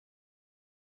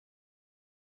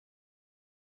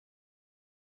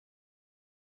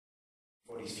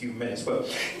for these few minutes, but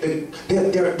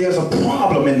there's a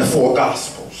problem in the four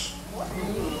Gospels.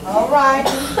 All right.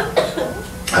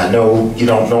 I know you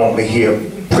don't normally hear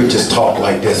preachers talk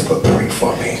like this, but pray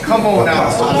for me. Come on now.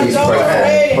 Pastor, please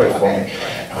pray for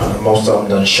me. Most of them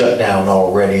done shut down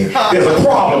already. There's a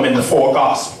problem in the four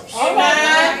Gospels. All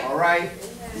right. All right.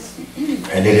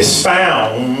 And it is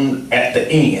found at the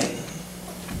end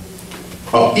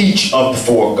of each of the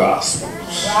four Gospels.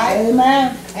 Right.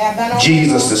 Amen.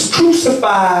 Jesus is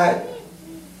crucified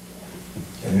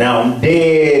and now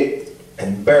dead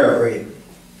and buried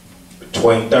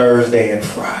between Thursday and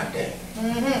Friday.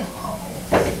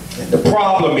 And the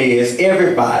problem is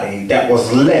everybody that was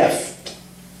left,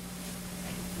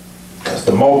 because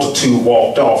the multitude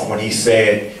walked off when he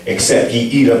said, except ye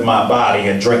eat of my body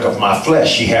and drink of my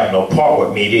flesh, ye have no part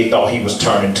with me. They thought he was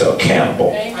turning into a cannibal.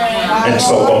 Amen. And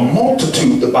so the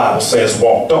multitude, the Bible says,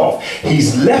 walked off.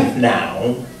 He's left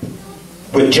now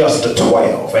with just the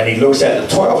 12. And he looks at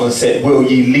the 12 and said, will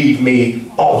ye leave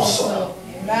me also?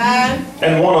 Amen.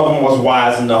 And one of them was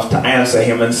wise enough to answer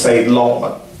him and say,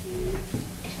 Lord,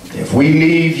 if we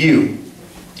leave you,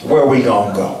 where are we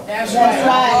going to go? That's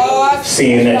right.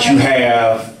 Seeing that you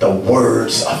have the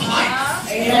words of life.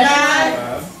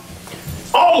 Amen.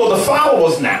 All of the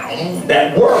followers now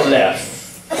that were left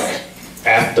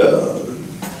after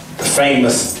the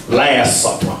famous Last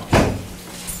Supper,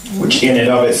 which in and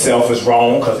of itself is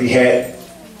wrong because he had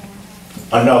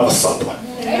another supper.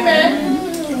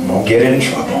 Amen. I'm going to get in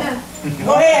trouble.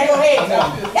 Go ahead.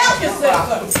 Help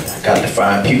yourself. I got to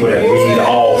find people that read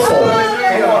all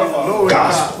four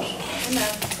Gospels.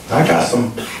 I got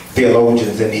some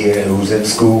theologians in here who's in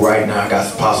school right now. I got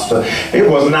some pastors. It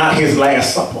was not his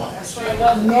last supper.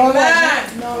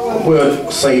 No.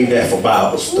 We'll save that for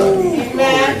Bible study.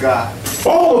 Amen.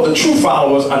 All of the true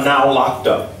followers are now locked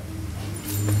up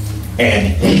and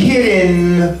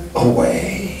hidden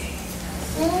away.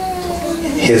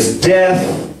 His death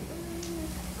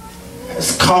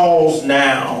has caused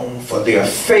now for their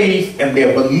faith and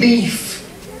their belief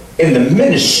in the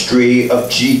ministry of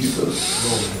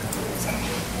Jesus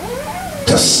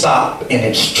to stop in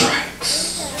its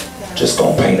tracks. Just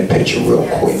gonna paint a picture real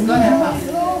quick.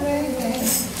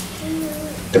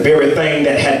 The very thing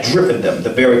that had driven them,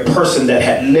 the very person that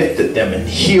had lifted them and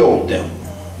healed them,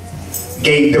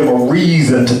 gave them a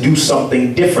reason to do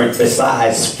something different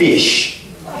besides fish,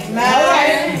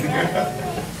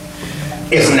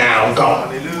 is now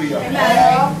gone.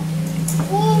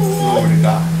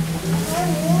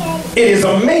 It is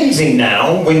amazing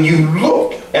now when you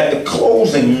look at the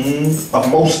closing of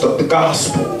most of the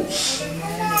Gospels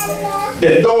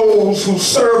that those who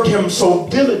served him so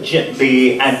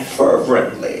diligently and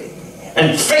fervently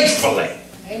and faithfully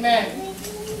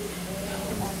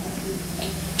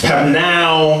have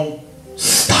now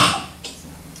stopped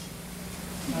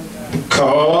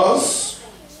because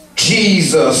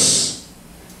Jesus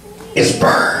is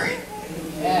buried.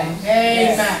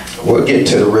 Amen. We'll get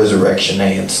to the resurrection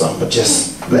and some, but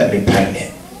just let me paint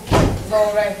it.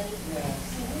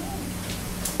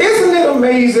 Isn't it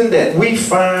amazing that we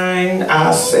find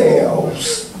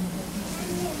ourselves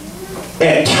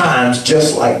at times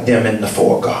just like them in the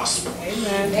four Gospels?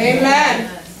 Amen.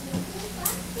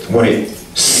 When it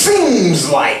seems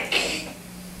like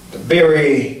the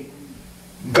very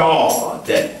God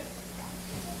that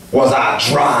was our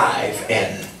drive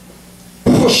and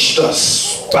pushed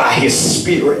us by his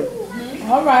spirit,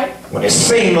 All right. when it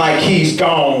seemed like he's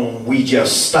gone, we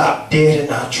just stop dead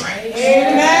in our tracks.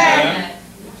 Amen.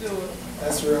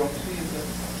 That's real.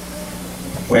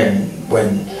 When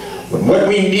what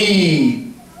we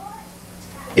need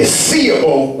is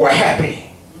seeable, we're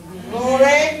happy.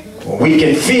 Glory. When we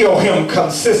can feel him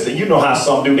consistent. You know how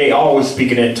some do, they always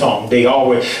speaking in tongues. They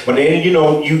always, but then you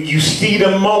know, you see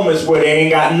the moments where they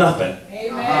ain't got nothing.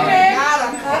 Amen.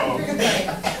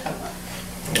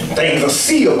 Things are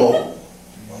seeable.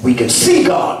 We can see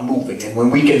God moving, and when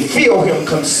we can feel him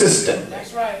consistent.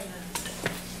 That's right.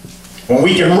 When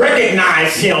we can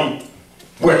recognize him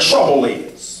where trouble is.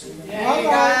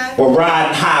 We're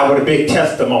riding high with a big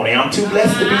testimony. I'm too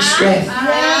blessed to be stressed.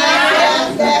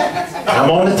 I'm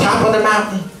on the top of the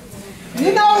mountain.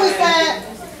 You know it's that.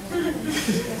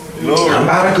 I'm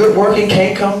about a good work and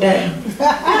can't come down.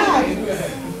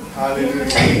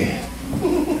 Hallelujah.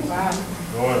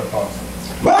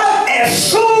 But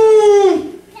as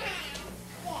soon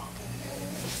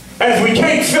as we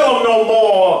can't feel him no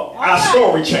more, our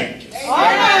story changes.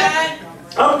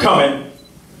 I'm coming.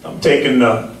 I'm taking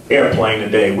the airplane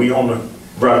today. We on the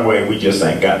runway. We just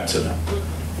ain't got to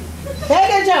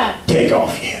take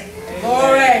off yet.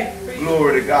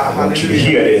 Glory to God. I want you to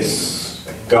hear this.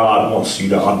 God wants you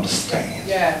to understand.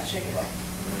 Yeah, check it out.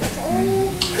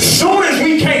 As soon as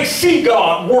we can't see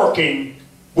God working,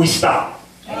 we stop.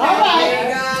 All right.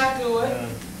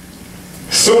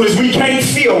 As soon as we can't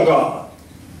feel God,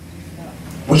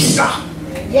 we stop.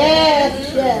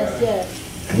 Yes, yes, yes.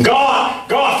 And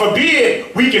God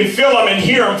forbid we can feel Him and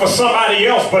hear Him for somebody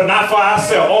else, but not for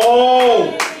ourselves.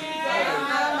 Oh,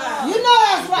 You know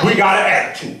that's right. we got an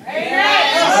attitude.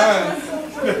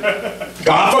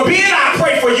 God forbid I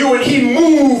pray for you and He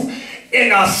move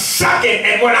in a second,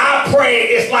 and when I pray,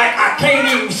 it's like I can't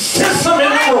even sense Him in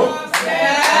the room.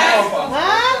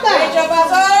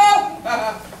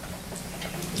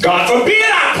 God forbid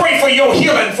I pray for your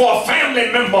healing for a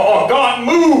family member, or God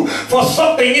move for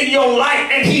something in your life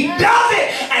and He does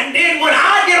it, and then when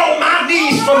I get on my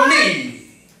knees for me,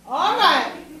 All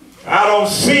right. I don't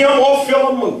see Him or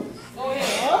feel Him move. All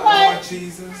right.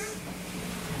 Jesus.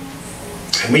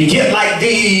 And we get like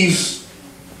these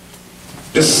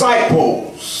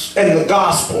disciples in the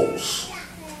Gospels.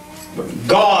 When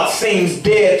God seems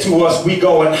dead to us, we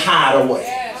go and hide away.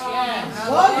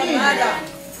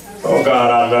 Oh God,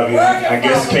 I love you. I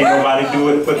guess can't nobody do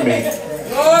it but me.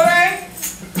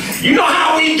 You know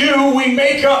how we do? We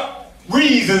make up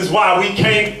reasons why we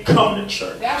can't come to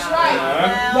church. That's right.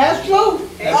 That's true.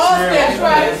 That's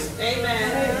right.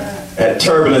 Amen. That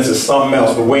turbulence is something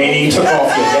else, but we ain't even took off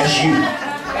yet. That's you.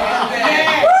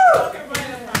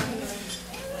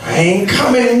 I ain't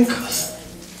coming because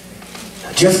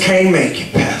I just can't make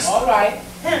it, Pastor. All right.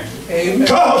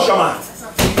 Come on, Shema.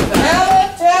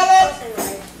 Tell it.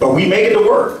 But we make it to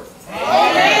work.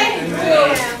 Amen.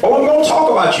 Oh, I'm going to talk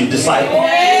about you, disciple.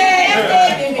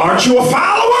 Aren't you a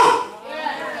follower?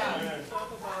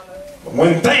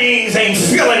 When things ain't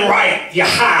feeling right, you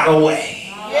hide away.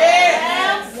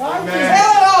 Yes. Amen.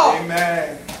 Tell it all.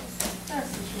 Amen.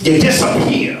 You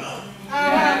disappear.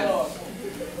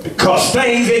 Because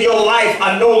things in your life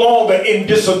are no longer in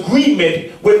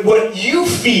disagreement with what you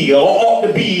feel ought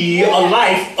to be a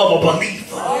life of a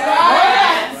believer.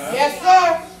 Yes,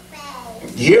 sir.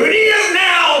 Here it is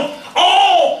now.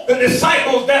 All the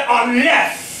disciples that are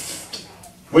left,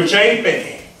 which ain't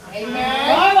many. Amen.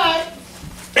 All right.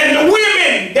 And the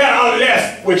women that are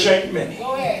left, which ain't many,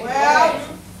 Well,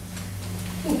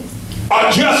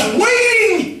 are just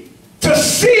waiting to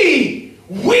see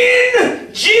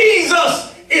when Jesus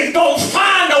is going to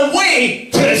find a way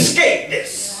to escape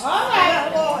this. all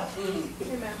right, Lord.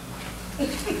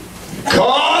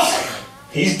 Because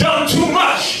He's done too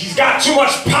much. He's got too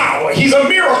much power. He's a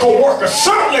miracle worker.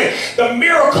 Certainly the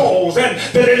miracles and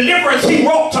the deliverance He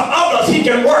wrought to others, He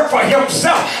can work for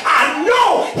Himself. I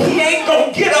know He ain't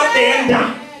going to get up there and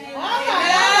die.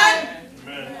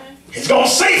 He's going to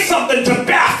say something to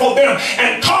baffle them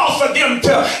and cause for them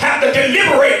to have to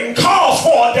deliberate and cause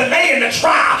for a delay in the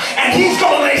trial. And He's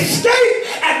going to escape,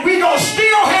 and we're going to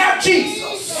still have Jesus.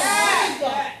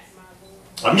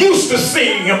 I'm used to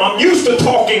seeing Him. I'm used to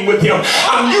talking with Him.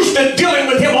 I'm used to dealing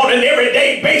with Him on an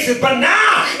everyday basis. But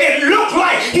now it looks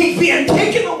like He's being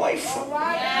taken away from me.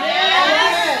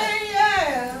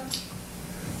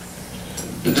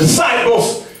 The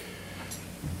disciples,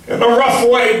 in a rough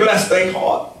way, bless their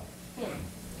heart.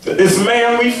 That this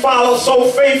man we follow so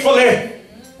faithfully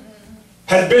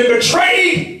has been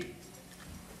betrayed,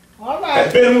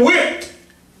 has been whipped,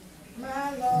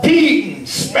 beaten,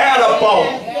 spat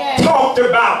upon, talked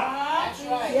about,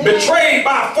 betrayed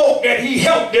by folk that he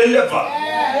helped deliver.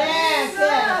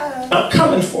 I'm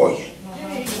coming for you.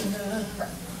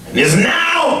 And is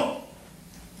now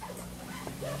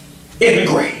in the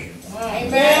grave.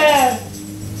 Amen.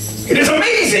 It is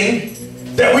amazing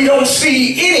that we don't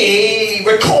see any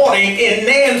recording in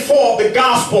none four of the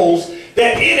Gospels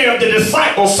that any of the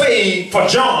disciples, save for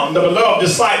John, the beloved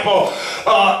disciple,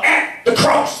 at the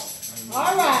cross.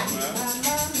 All right.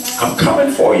 I'm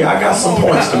coming for you. I got some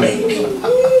points to make.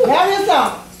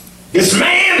 This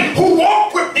man who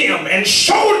walked with them and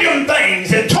showed them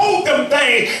things and told them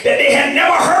things that they had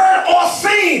never heard or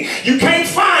seen. You can't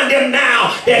find him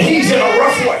now that he's in a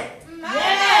rough way.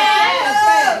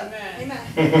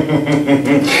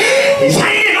 He's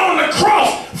hanging on the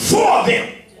cross for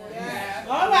them.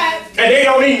 All right. And they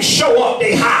don't even show up.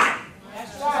 They hide.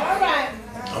 All right.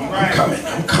 I'm coming.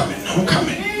 I'm coming. I'm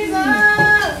coming.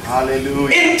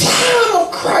 Hallelujah. In time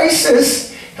of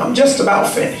crisis, I'm just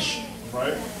about finished.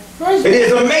 Right. It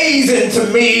is amazing to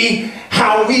me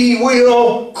how we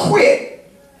will quit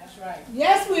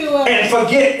Yes, we will. and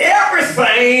forget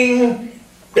everything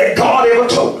that God ever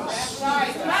told us.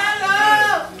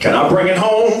 Can I bring it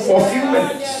home for a few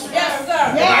minutes? Yes, sir.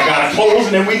 And I gotta close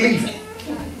and then we leave. Isn't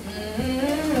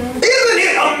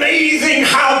it amazing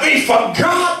how they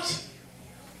forgot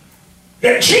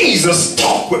that Jesus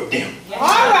talked with them? All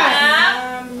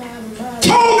right.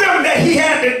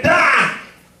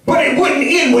 but it wouldn't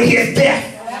end with his death.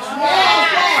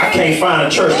 I can't find a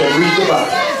church that reads the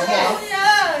Bible.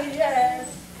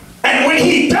 And when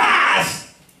he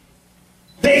dies,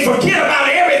 they forget about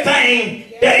everything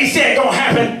that he said gonna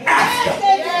happen after.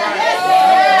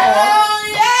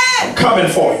 I'm coming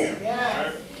for you.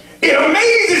 It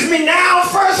amazes me now,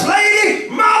 First Lady,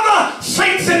 Mother,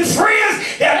 saints and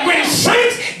friends, that when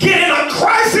saints get in a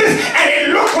crisis and it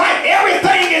looks like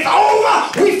everything is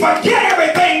over, we forget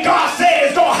everything God said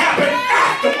is going to happen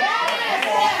after.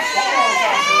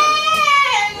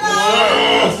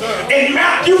 In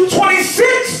Matthew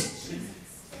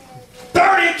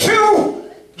 26:32,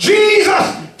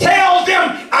 Jesus tells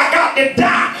them, I got to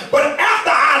die, but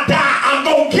after I die, I'm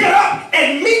going to get up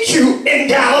and meet you in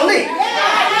Galilee.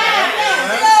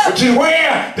 Which is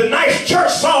where the nice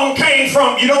church song came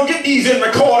from. You don't get these in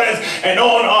recordings and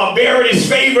on Verity's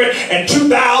Favorite and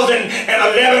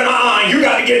 2011. You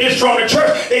got to get this from the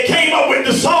church. They came up with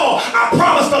the song, I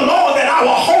promise the Lord that I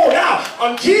will hold out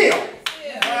until.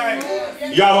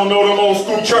 Y'all don't know them old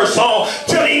school church song.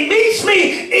 Till he meets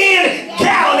me in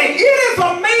Galilee. It is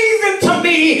amazing to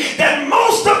me that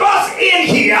most of us in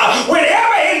here,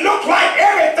 whenever it looks like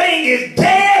everything is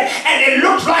dead and it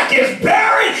looks like it's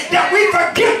buried, that we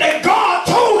forget that God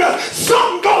told us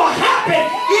something gonna happen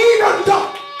even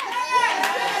though.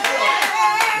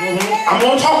 I'm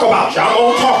going to talk about you. I'm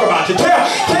going to talk about you.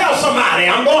 Tell somebody.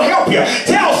 I'm going to help you.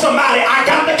 Tell somebody, I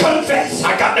got to confess.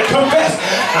 I got to confess.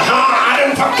 I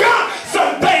done forgot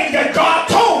some things that God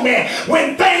told me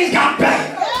when things got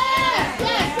bad.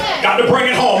 Got to bring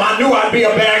it home. I knew I'd be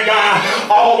a bad guy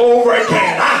all over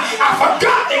again. I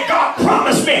forgot that God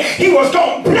promised me he was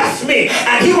going to bless me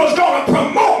and he was going to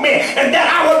promote me and that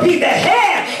I would be the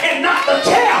head and not the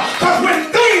tail. Because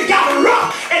when things got rough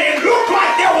and it looked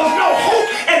like there was no hope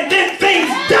and then things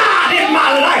died in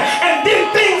my life and then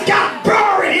things got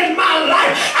buried in my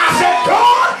life, I said,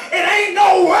 God, it ain't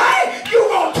no way you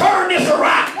going to turn this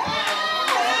around.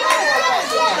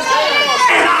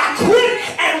 And I quit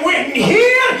and went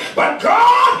here, but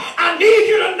God, I need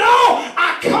you to know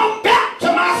I come back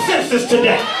to my senses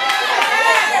today.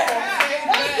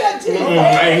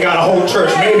 I ain't got a whole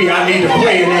church. Maybe I need to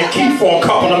play in that key for a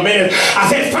couple of minutes. I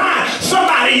said, find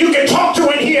somebody you can talk to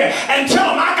in here and tell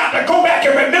them I got to go back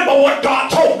and remember what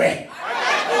God told me.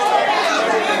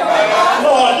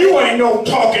 Lord, you ain't no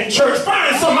talking church.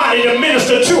 Find somebody to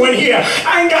minister to in here.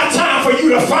 I ain't got time for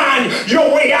you to find your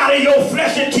way out of your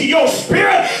flesh into your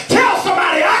spirit. Tell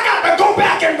somebody I got to go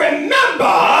back and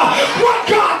remember what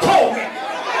God told me.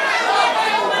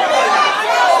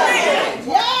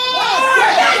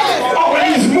 All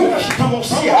these moves, come on,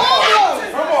 see it.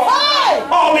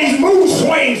 All these mood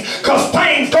swings, because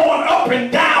things going up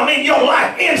and down in your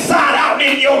life, inside out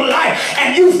in your life,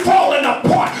 and you falling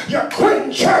apart. You're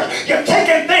quitting church. You're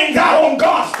taking things out on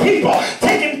God's people,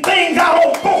 taking things out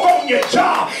on folk on your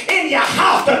job, in your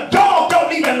house. The dog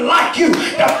don't even like you.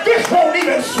 The fish won't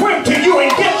even swim to you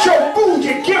and get your food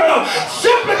you're giving them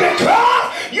simply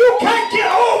because you can't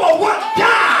get over what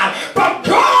died. But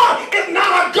God is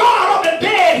not a God of the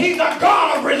dead. He's a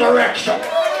God of resurrection.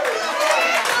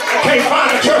 Can't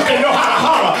find a church that know how to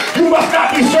holler. You must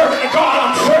not be serving the God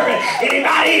I'm serving.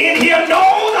 Anybody in here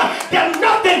knows that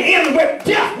nothing ends with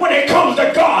death when it comes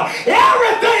to God.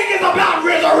 Everything is about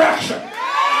resurrection.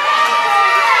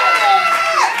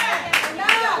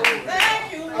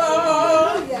 Thank you,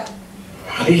 Lord.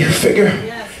 How do you figure?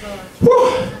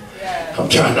 Whew. I'm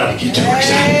trying not to get too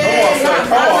excited.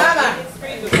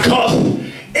 Because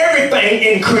everything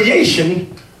in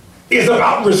creation is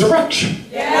about resurrection.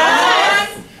 Yes.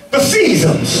 The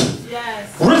seasons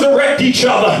resurrect each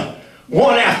other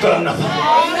one after another.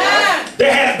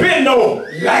 There has been no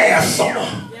last summer.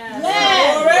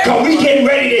 Because we getting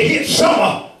ready to hit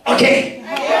summer again.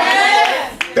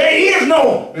 There is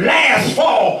no last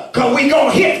fall because we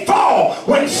going to hit fall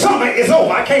when summer is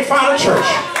over. I can't find a church.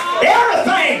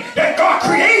 Everything that God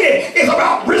created is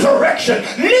about resurrection.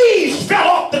 Leaves fell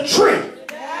off the tree.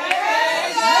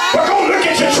 But go look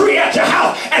at your tree at your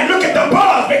house and look at the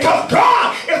buds, because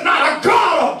God is not a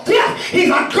God of death. He's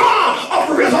a God of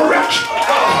resurrection.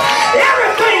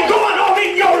 Everything going on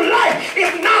in your life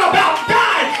is not about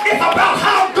dying. It's about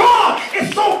how God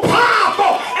is so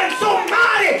powerful and so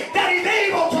mighty that he's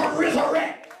able to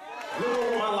resurrect. Look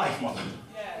over my life, mother.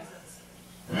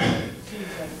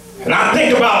 And I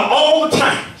think about all the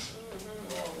times.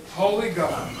 Holy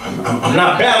God. I'm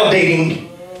not validating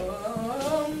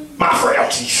my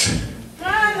frailties.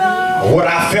 What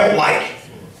I felt like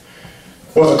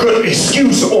was a good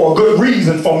excuse or a good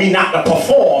reason for me not to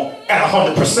perform at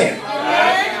 100%.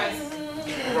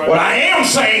 What I am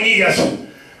saying is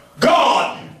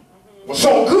God was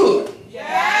so good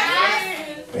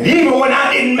And even when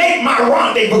I didn't make my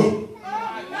rendezvous,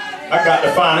 I got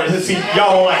to find it. See,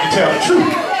 y'all don't like to tell the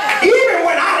truth. Even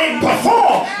when I didn't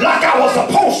perform like I was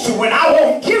supposed to, when I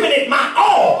wasn't giving it my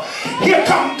all, here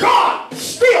come God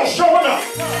still showing up.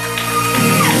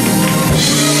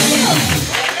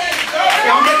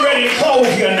 I'm getting ready to close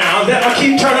here now. Then I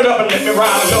keep turning up and let me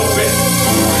ride a little bit.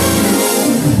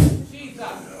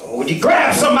 Would you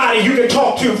grab somebody you can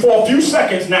talk to for a few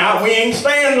seconds now? We ain't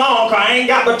staying long because I ain't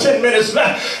got but 10 minutes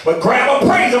left. But grab a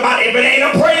praiser. If it ain't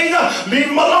a praiser, leave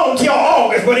him alone till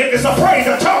August. But if it's a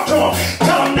praiser, talk to him.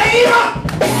 Tell him, neighbor.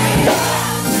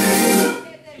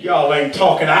 Y'all ain't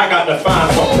talking. I got to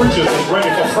find some preachers that's ready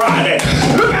for Friday.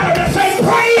 Look at him and say,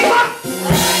 praiser.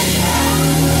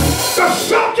 The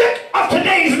subject of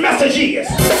today's message is,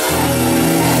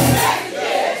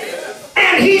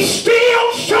 and he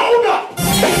still showed up. You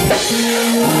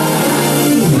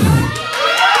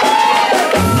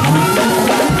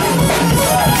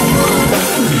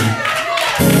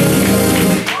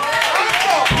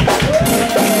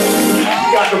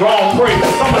got the wrong praise.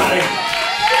 Somebody,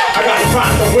 I got to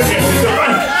find some witnesses to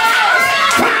run.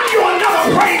 Find you another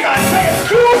praise and say,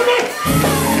 excuse me.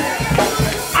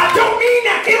 I don't mean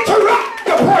to interrupt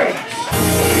the praise,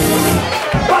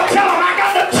 but tell them I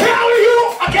got to tell you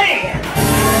again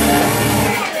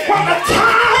what the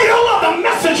title of the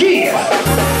message is,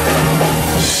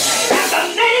 and the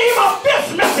name of this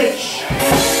message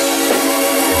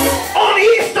on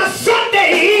Easter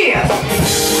Sunday is,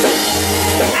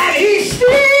 and he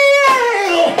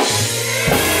still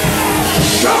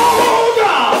showed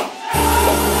up.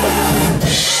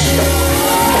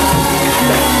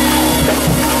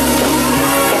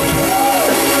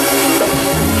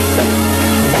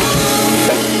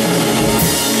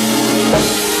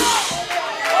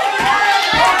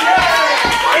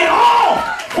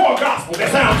 That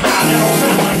sounds high, that don't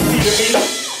sound like Stevie to me.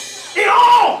 In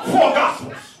all four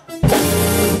gospels,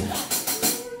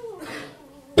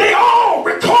 they all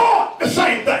record the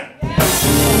same thing.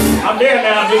 I'm there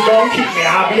now, just don't keep me,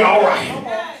 I'll be all right.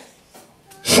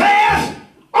 Says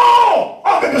all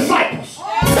of the disciples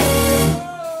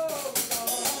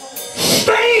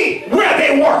stayed where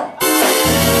they were.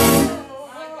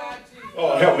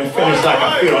 Oh, help me finish like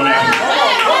I feel now.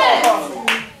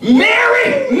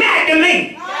 Mary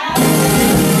Magdalene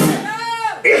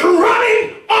is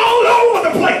running all over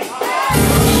the place,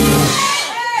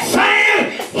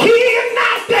 saying he is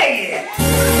not dead.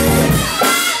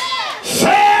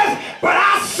 Says, but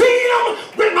I seen him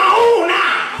with my own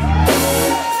eye.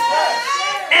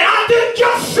 And I didn't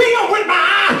just see him with my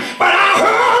eye, but I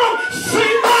heard him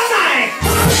sing my name.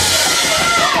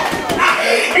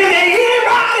 Is there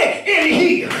anybody in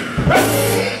here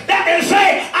that can say,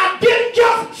 I didn't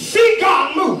just see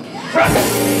God move,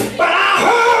 but I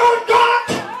heard God?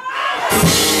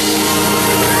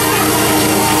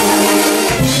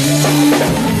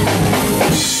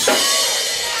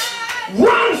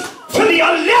 Runs to the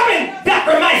 11 that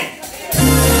remain.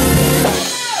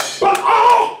 But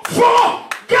all four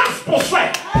gospels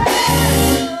say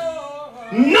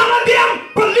none of them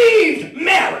believed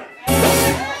Mary.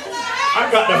 I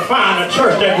got to find a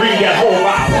church that read that whole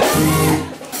Bible.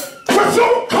 We're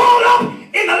so caught up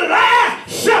in the last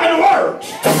 7 words,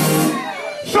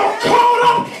 so caught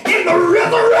up in the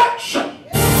resurrection,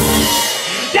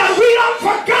 that we done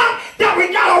forgot that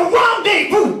we got a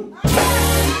rendezvous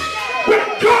with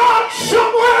God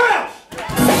somewhere else.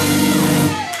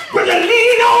 Would you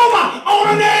lean over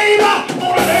on a neighbor,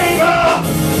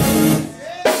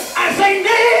 and say,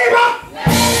 neighbor,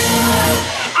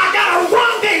 I got a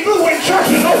rendezvous when church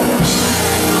is over.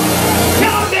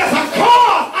 Tell them there's a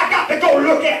cause I got to go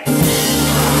look at.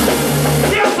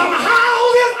 There's some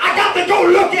houses I got to go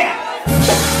look at.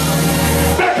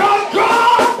 Because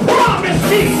God promised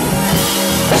me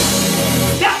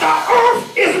that the earth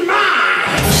is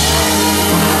mine.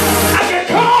 And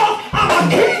because I'm a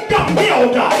kingdom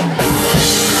builder,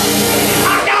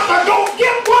 I got to go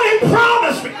get what he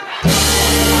promised me.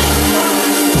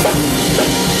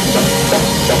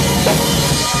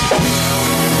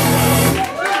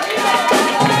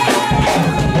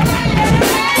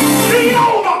 Lean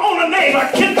over on a neighbor,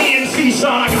 get me and see,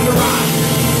 son, I got to ride.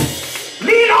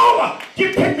 Lean over,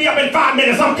 you pick me up in 5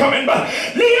 minutes, I'm coming, but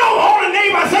lean over on a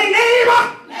neighbor, say, neighbor,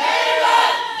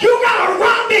 you got a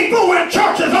rendezvous when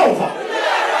church is over.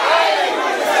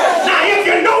 Now, if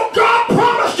you know God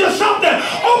promised you something,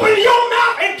 open your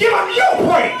mouth and give him your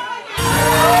praise.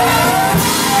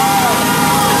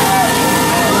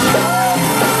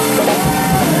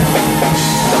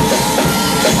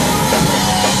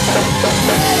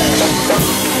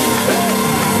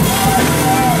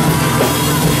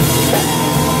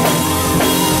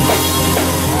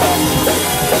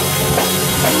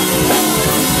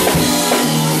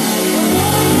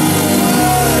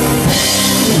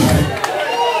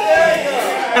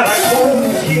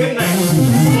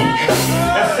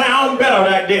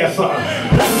 there, son.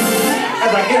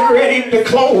 As I get ready to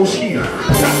close here,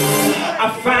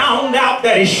 I found out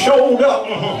that he showed up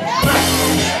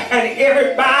and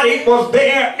everybody was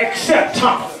there except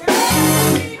Thomas.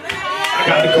 I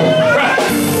got to go.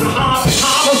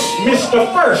 Thomas missed the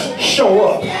first show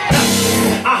up.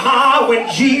 When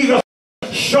Jesus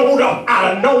showed up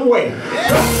out of nowhere,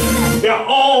 they're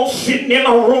all sitting in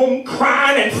a room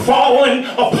crying and falling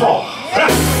apart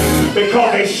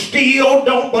because they still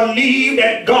don't believe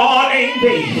that God ain't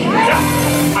dead.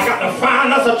 I got to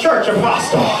find us a church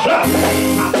apostle.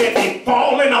 I said they're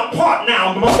falling apart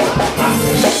now,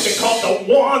 because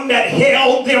the one that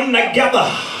held them together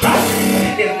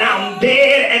is now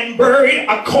dead and buried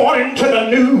according to the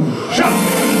news.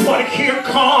 But here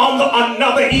comes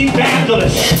another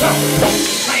evangelist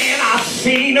saying, I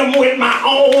seen him with my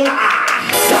own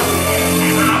eyes,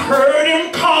 and I heard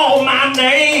him call my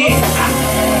name,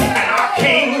 and I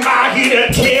came by here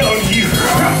to tell you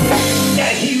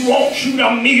that he wants you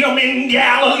to meet him in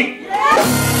Galilee.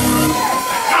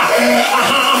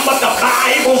 But the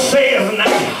Bible says now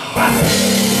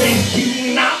they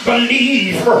do not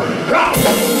believe her.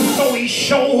 So he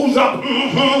shows up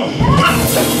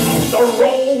the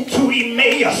road to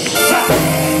Emmaus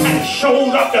and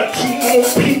shows up to two more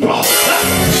people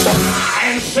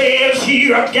and says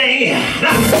here again,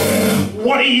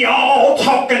 what are y'all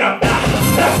talking about?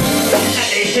 And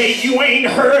they say, you ain't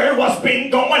heard what's been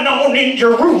going on in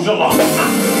Jerusalem.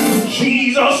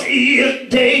 Jesus is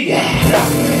dead,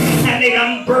 and they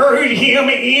done buried him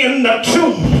in the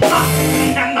tomb.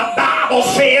 And the Bible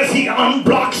says he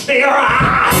unblocks their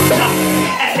eyes,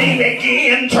 and they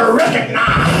begin to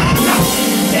recognize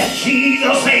that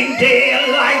Jesus ain't dead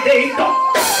like they thought.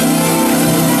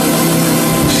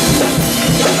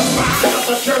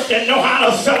 The church that know how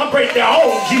to celebrate their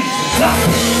own Jesus.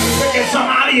 Look at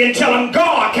somebody and tell them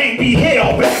God can't be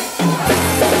held back.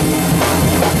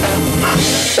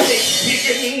 They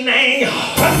figured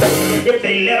if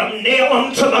they let them nail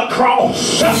him to the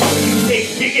cross, they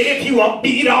figured if you were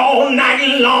beat all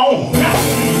night long,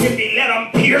 if they let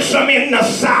them pierce him in the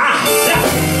side,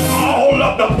 all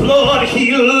of the blood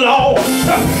he lost,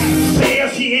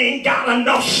 says he ain't got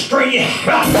enough strength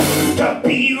to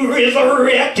be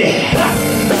resurrected.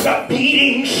 The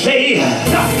beating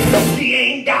says he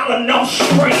ain't got enough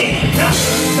strength to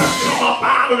come up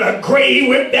out of the grave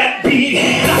with that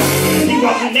beating. He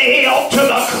was nailed to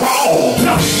the cross.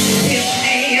 His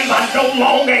hands are no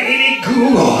longer any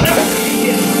good.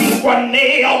 His feet were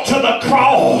nailed to the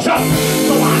cross. So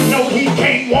I know he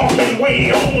can't walk his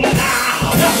way on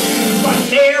now. But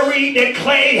Mary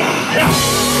declared, I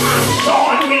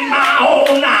saw him with my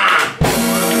own eyes.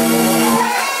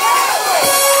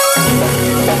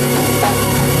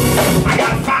 I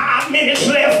got 5 minutes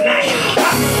left now.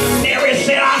 Mary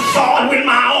said, I saw it with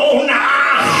my own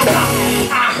eyes.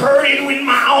 I heard it with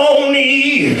my own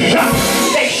ears.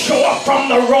 They show up from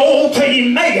the road to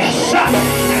Emmaus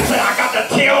and said, I got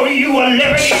to tell you a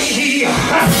living here.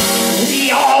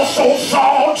 We also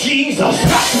saw Jesus,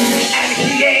 and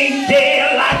he ain't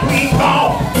dead like we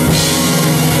thought.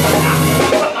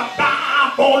 But the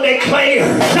Bible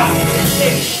declares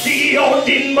they still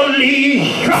didn't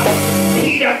believe.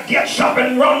 Peter gets up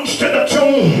and runs to the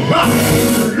tomb,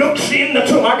 looks in the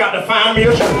tomb. I got to find me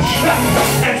a church,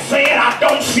 and said, I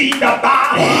don't see the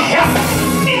body.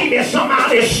 Maybe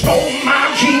somebody stole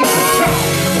my Jesus.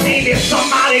 Maybe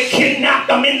somebody kidnapped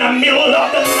them in the middle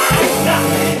of the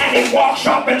night. And he walks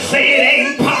up and says, it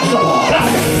ain't possible.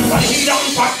 But he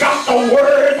done forgot the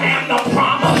word and the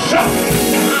promise.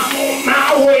 I'm on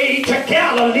my way to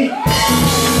Galilee.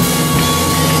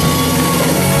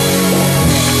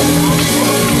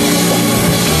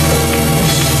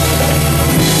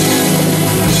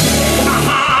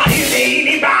 Is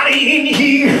anybody in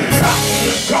here?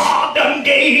 God done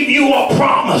gave you a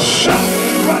promise.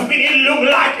 But when it looked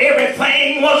like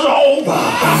everything was over,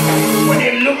 when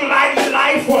it looked like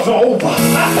life was over,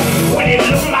 when it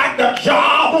looked like the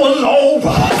job was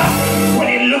over, when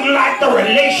it looked like the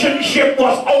relationship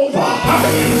was over,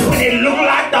 when it looked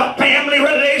like the family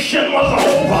relation was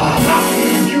over,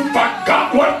 you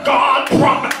forgot what God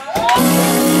promised.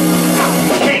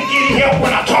 Can't get help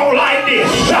when I talk like this.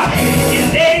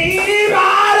 Is there anybody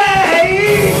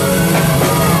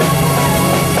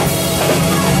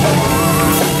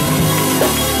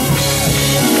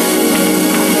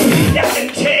that can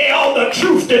tell the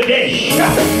truth today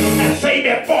and say,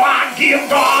 before I give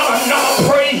God another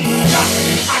praise,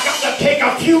 I got to take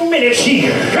a few minutes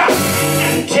here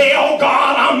and tell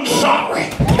God I'm sorry.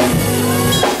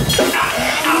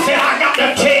 I said, I got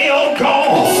to tell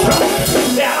God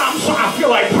that I'm sorry. I feel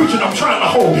like preaching. I'm trying to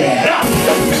hold it.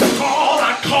 Because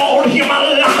I called him a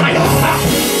liar.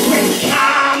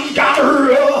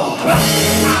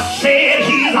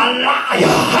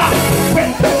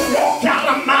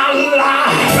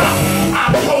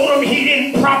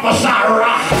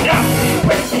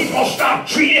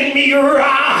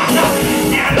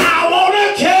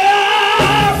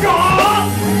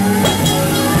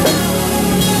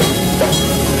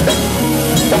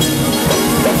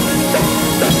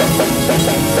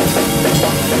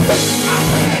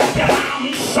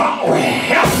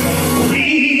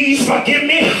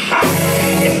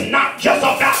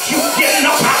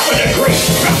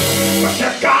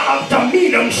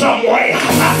 some way.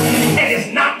 And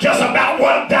it's not just about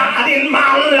what died in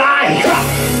my life,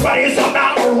 but it's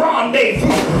about a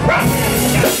rendezvous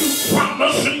that you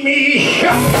promised me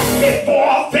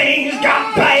before things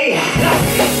got bad.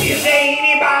 Is there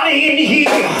anybody in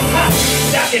here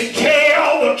that can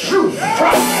tell the truth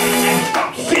and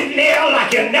stop sitting there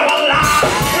like you never lied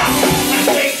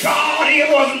and say, God,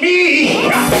 it was me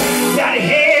that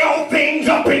held things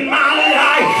up in my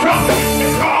life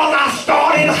because I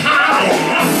started hiding.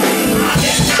 I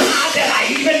denied that I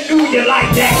even knew you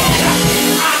like that.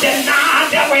 I denied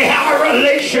that we have a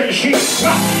relationship.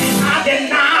 I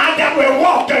denied that we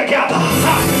walk together.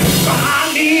 But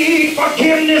I need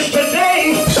forgiveness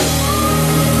today.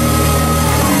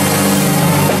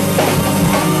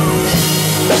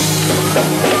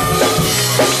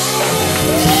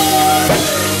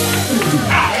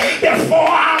 Before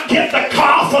I get the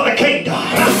car for the kingdom,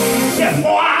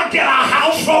 before I get a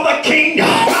house for the kingdom,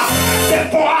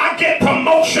 before I get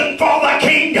promotion for the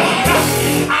kingdom,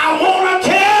 I want to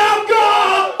tell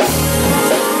God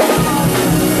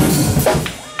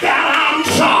that I'm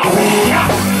sorry.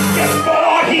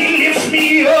 Before he lifts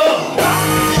me up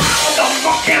out of the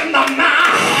muck and the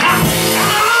mire,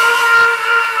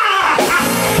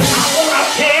 I want to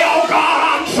tell God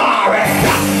I'm sorry.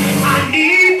 I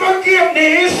need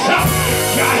forgiveness.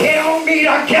 You held me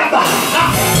together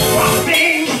when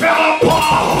things fell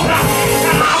apart,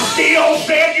 and I still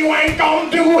said you ain't gonna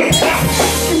do it.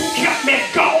 You kept me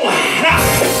going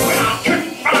when I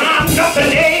couldn't find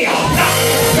nothing else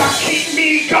to keep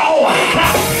me going,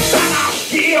 and I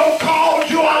still called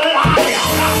you a liar.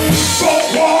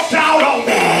 Both walked out on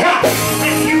me,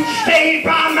 and you stayed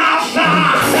by my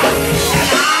side, and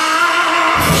I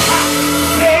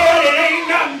said it ain't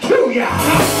nothing to you,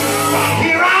 but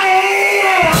here I am.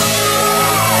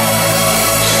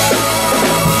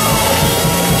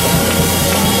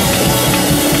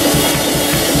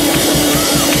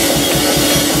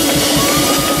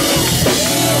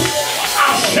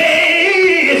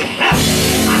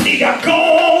 To go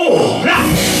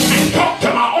and talk to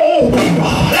my old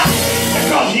people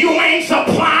because you ain't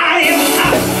supplying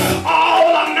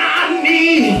all of my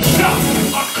needs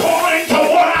according to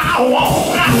what I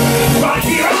want. But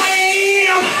here I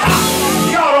am.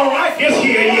 Y'all don't like this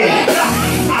here yet.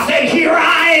 I said here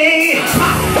I am.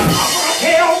 I'm gonna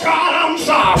tell God I'm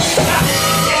sorry.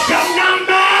 It does not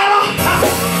matter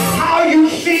how you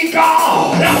see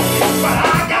God, but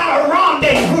I got a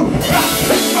rendezvous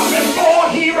before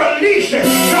he releases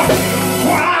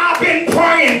what I've been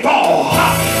praying for,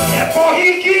 before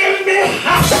he gives me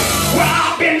what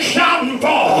I've been shouting for.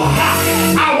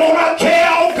 I want to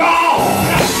tell God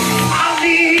I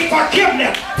need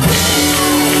forgiveness.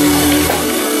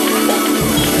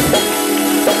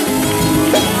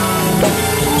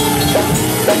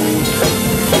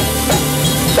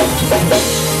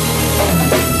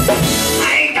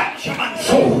 I ain't got your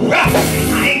soul. I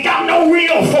ain't got no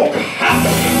real folk.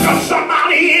 Cause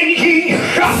somebody in here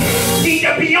need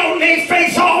to be on their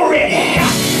face already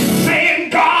saying,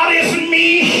 God, it's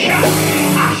me.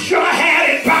 I should have had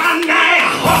it by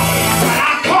now, but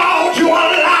I called you a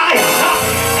liar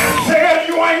and said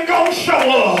you ain't gonna show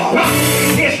up.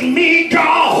 It's me,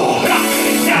 God,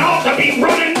 that ought to be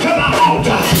running to the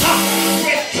altar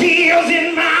with tears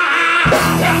in my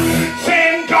eyes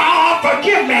saying, God,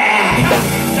 forgive me,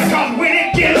 because when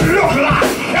it didn't look like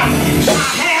I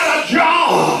had a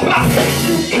job,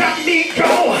 you kept me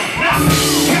going,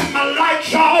 kept my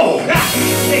lights on,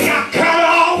 they got cut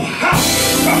off,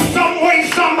 but some way,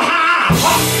 somehow,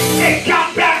 they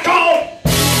got back on.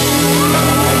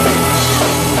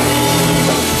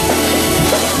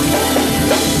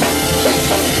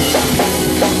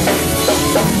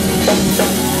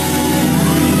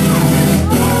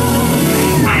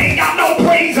 I ain't got no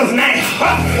praises now,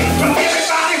 but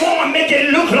everybody wanna make it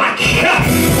look like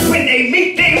when they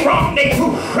meet they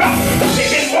rendezvous.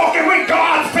 They've been walking with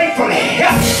God faithfully.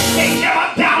 They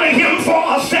never doubted him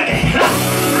for a second.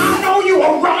 I know you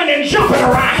were running and jumping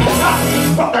around,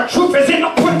 but the truth is in